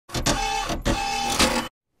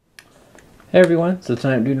Hey everyone, so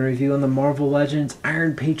tonight I'm doing a review on the Marvel Legends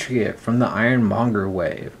Iron Patriot from the Iron Monger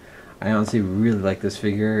wave. I honestly really like this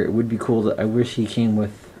figure. It would be cool to, I wish he came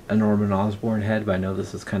with a Norman Osborn head, but I know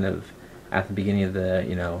this is kind of at the beginning of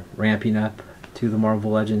the, ramping up to the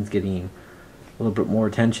Marvel Legends, getting a little bit more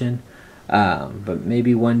attention. But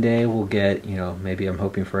maybe one day we'll get, maybe I'm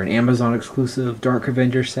hoping for an Amazon exclusive Dark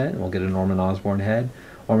Avenger set and we'll get a Norman Osborn head.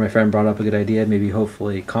 Or my friend brought up a good idea, maybe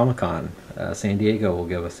hopefully Comic-Con San Diego will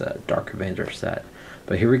give us a Dark Avenger set.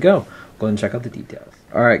 But here we go. Go ahead and check out the details.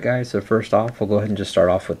 Alright guys, so first off, we'll go ahead and just start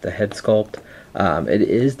off with the head sculpt. It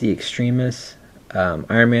is the Extremis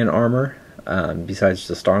Iron Man armor, besides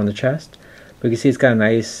the star on the chest. But you can see it's got a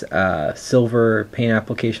nice silver paint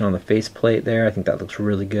application on the faceplate there. I think that looks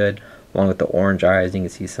really good. Along with the orange eyes, you can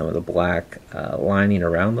see some of the black lining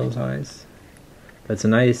around those eyes. But it's a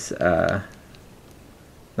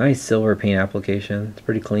nice silver paint application. It's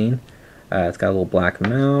pretty clean. It's got a little black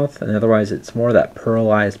mouth, and otherwise it's more of that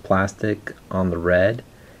pearlized plastic on the red.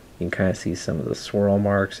 You can kind of see some of the swirl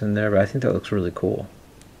marks in there, but I think that looks really cool.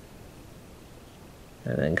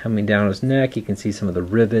 And then coming down his neck, you can see some of the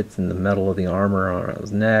rivets and the metal of the armor on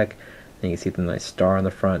his neck. And you can see the nice star on the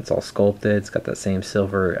front. It's all sculpted. It's got that same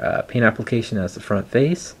silver paint application as the front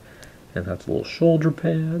face. And got the little shoulder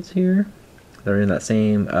pads here. They're in that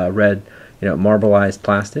same red, marbleized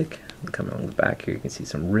plastic. Coming along the back here, you can see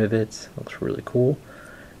some rivets. Looks really cool.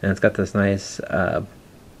 And it's got this nice,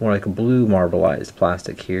 more like a blue marbleized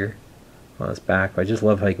plastic here on its back. I just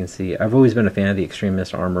love how you can see. I've always been a fan of the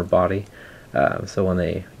Extremis armor body. So when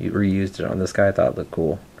they reused it on this guy, I thought it looked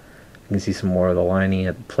cool. You can see some more of the lining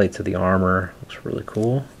at the plates of the armor. Looks really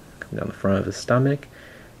cool. Coming down the front of his stomach.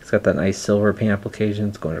 It's got that nice silver paint application.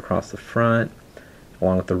 It's going across the front,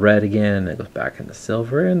 along with the red again. And it goes back into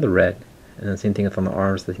silver and the red. And then same thing on the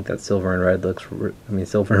arms. I think that silver and red looks,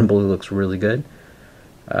 silver and blue looks really good.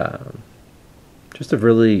 Just a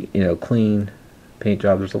really, clean paint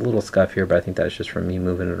job. There's a little scuff here, but I think that's just from me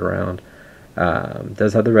moving it around. It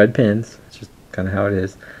does have the red pins. It's just kind of how it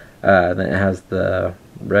is. Then it has the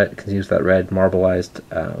red, continues that red marbleized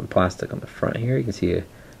plastic on the front here. You can see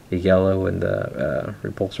a yellow in the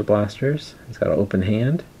repulsor blasters. It's got an open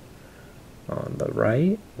hand on the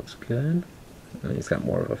right. Looks good. And he's got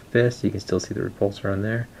more of a fist. You can still see the repulsor on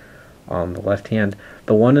there. On the left hand,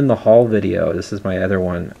 the one in the haul video, this is my other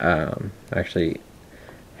one, actually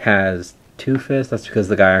has two fists. That's because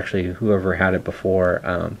the guy actually, whoever had it before,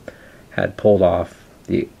 had pulled off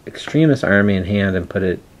the Extremis Iron Man hand and put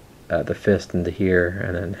it, the fist into here,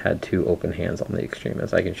 and then had two open hands on the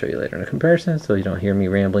Extremis. I can show you later in a comparison so you don't hear me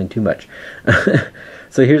rambling too much.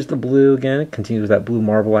 So here's the blue again. It continues with that blue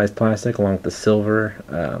marbleized plastic along with the silver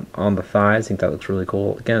on the thighs. I think that looks really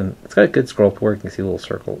cool. Again, it's got good sculpt work. You can see a little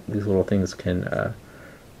circle. These little things can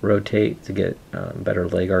rotate to get better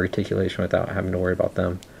leg articulation without having to worry about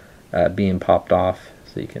them being popped off.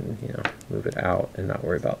 So you can, move it out and not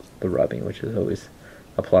worry about the rubbing, which is always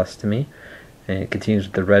a plus to me. And it continues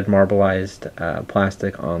with the red marbleized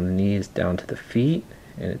plastic on the knees down to the feet,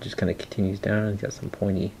 and it just kind of continues down. And it's got some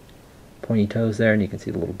pointy toes there, and you can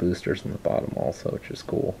see the little boosters on the bottom also, which is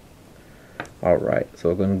cool. Alright, so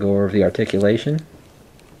we're going to go over the articulation.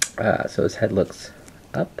 So his head looks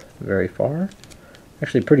up very far.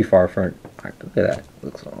 Actually pretty far front. Look at that. It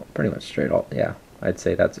looks pretty much straight all. Yeah, I'd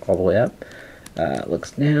say that's all the way up.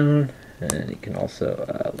 Looks down, and you can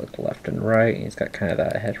also look left and right. He's got kind of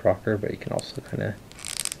that head rocker, but you can also kind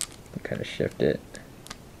of shift it.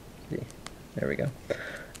 See, there we go.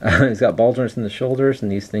 He's got ball joints in the shoulders,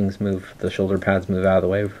 and these things move. The shoulder pads move out of the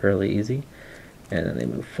way fairly easy, and then they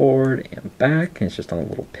move forward and back. And it's just on a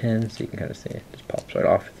little pin, so you can kind of see it just pops right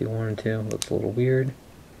off if you wanted to. It looks a little weird.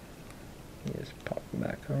 You just pop them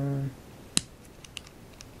back on.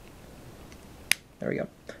 There we go.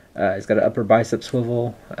 He's got an upper bicep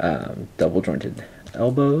swivel, double jointed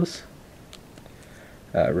elbows,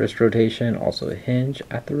 wrist rotation, also a hinge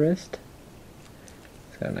at the wrist.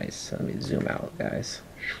 It's got a nice, let me zoom out guys.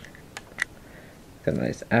 It's got a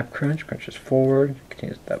nice ab crunch, crunches forward,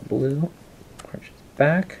 continues with that blue, crunches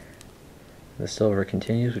back. The silver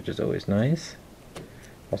continues, which is always nice.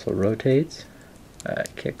 Also rotates,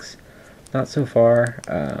 kicks not so far,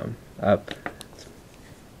 up,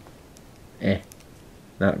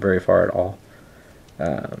 not very far at all.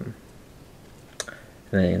 And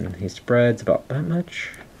then he spreads about that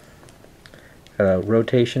much. Got a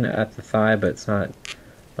rotation at the thigh, but it's not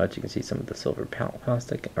much. You can see some of the silver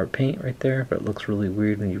plastic or paint right there, but it looks really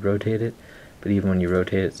weird when you rotate it. But even when you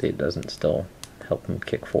rotate it, see, it doesn't still help him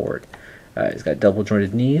kick forward. He's got double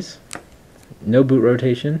jointed knees, no boot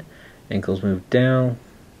rotation, ankles move down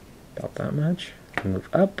about that much, move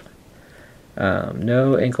up,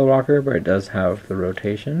 No ankle rocker, but it does have the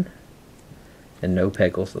rotation. And no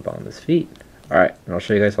pegals at the bottom of his feet. Alright, and I'll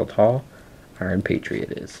show you guys how tall Iron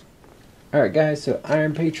Patriot is. Alright guys, so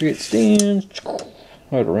Iron Patriot stands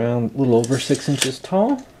right around a little over 6 inches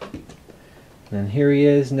tall. And here he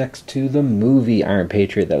is next to the movie Iron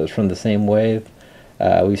Patriot that was from the same wave.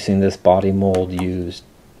 We've seen this body mold used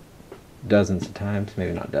dozens of times,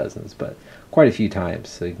 maybe not dozens, but quite a few times.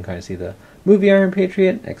 So you can kind of see the movie Iron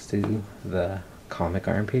Patriot next to the comic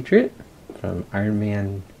Iron Patriot from Iron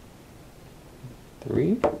Man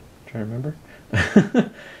 3? I'm trying to remember.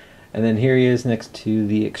 And then here he is next to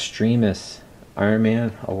the Extremis Iron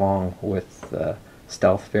Man along with the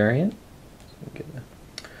stealth variant.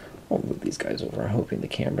 I'll move these guys over. I'm hoping the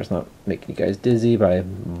camera's not making you guys dizzy by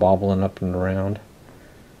bobbling up and around.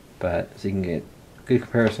 But so you can get a good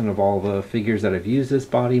comparison of all the figures that have used this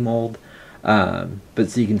body mold. But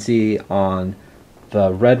so you can see on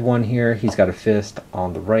the red one here, he's got a fist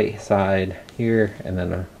on the right side here, and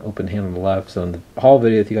then an open hand on the left. So in the haul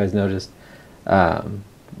video, if you guys noticed,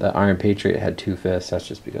 the Iron Patriot had 2 fists. That's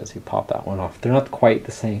just because he popped that one off. They're not quite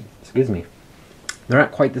the same. Excuse me. They're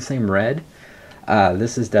not quite the same red.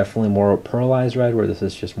 This is definitely more pearlized red, where this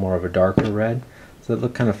is just more of a darker red. So it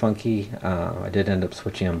looked kind of funky. I did end up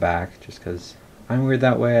switching them back just because I'm weird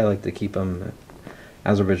that way. I like to keep them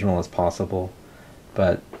as original as possible.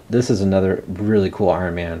 But this is another really cool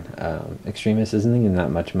Iron Man. Extremis isn't even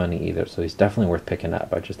that much money either, so he's definitely worth picking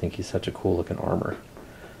up. I just think he's such a cool looking armor.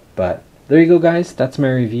 But there you go, guys. That's my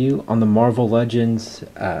review on the Marvel Legends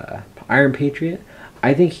Iron Patriot.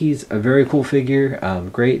 I think he's a very cool figure.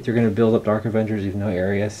 Great, they're going to build up Dark Avengers, even though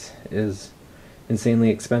Arius is insanely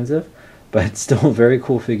expensive. But it's still a very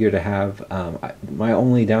cool figure to have. My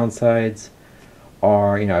only downsides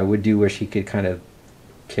are, I would wish he could kind of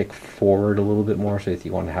kick forward a little bit more. So if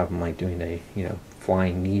you want to have him like doing a,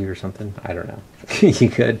 flying knee or something, I don't know. You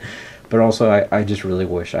could. But also, I just really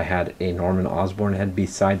wish I had a Norman Osborn head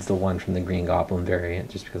besides the one from the Green Goblin variant,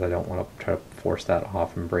 just because I don't want to try to force that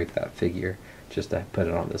off and break that figure just to put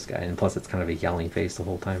it on this guy. And plus, it's kind of a yelling face the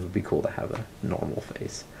whole time. It would be cool to have a normal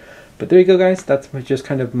face. But there you go, guys. That's just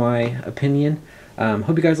kind of my opinion.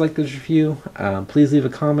 Hope you guys like this review. Please leave a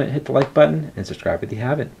comment, hit the like button, and subscribe if you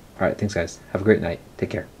haven't. Alright, thanks, guys. Have a great night. Take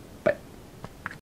care.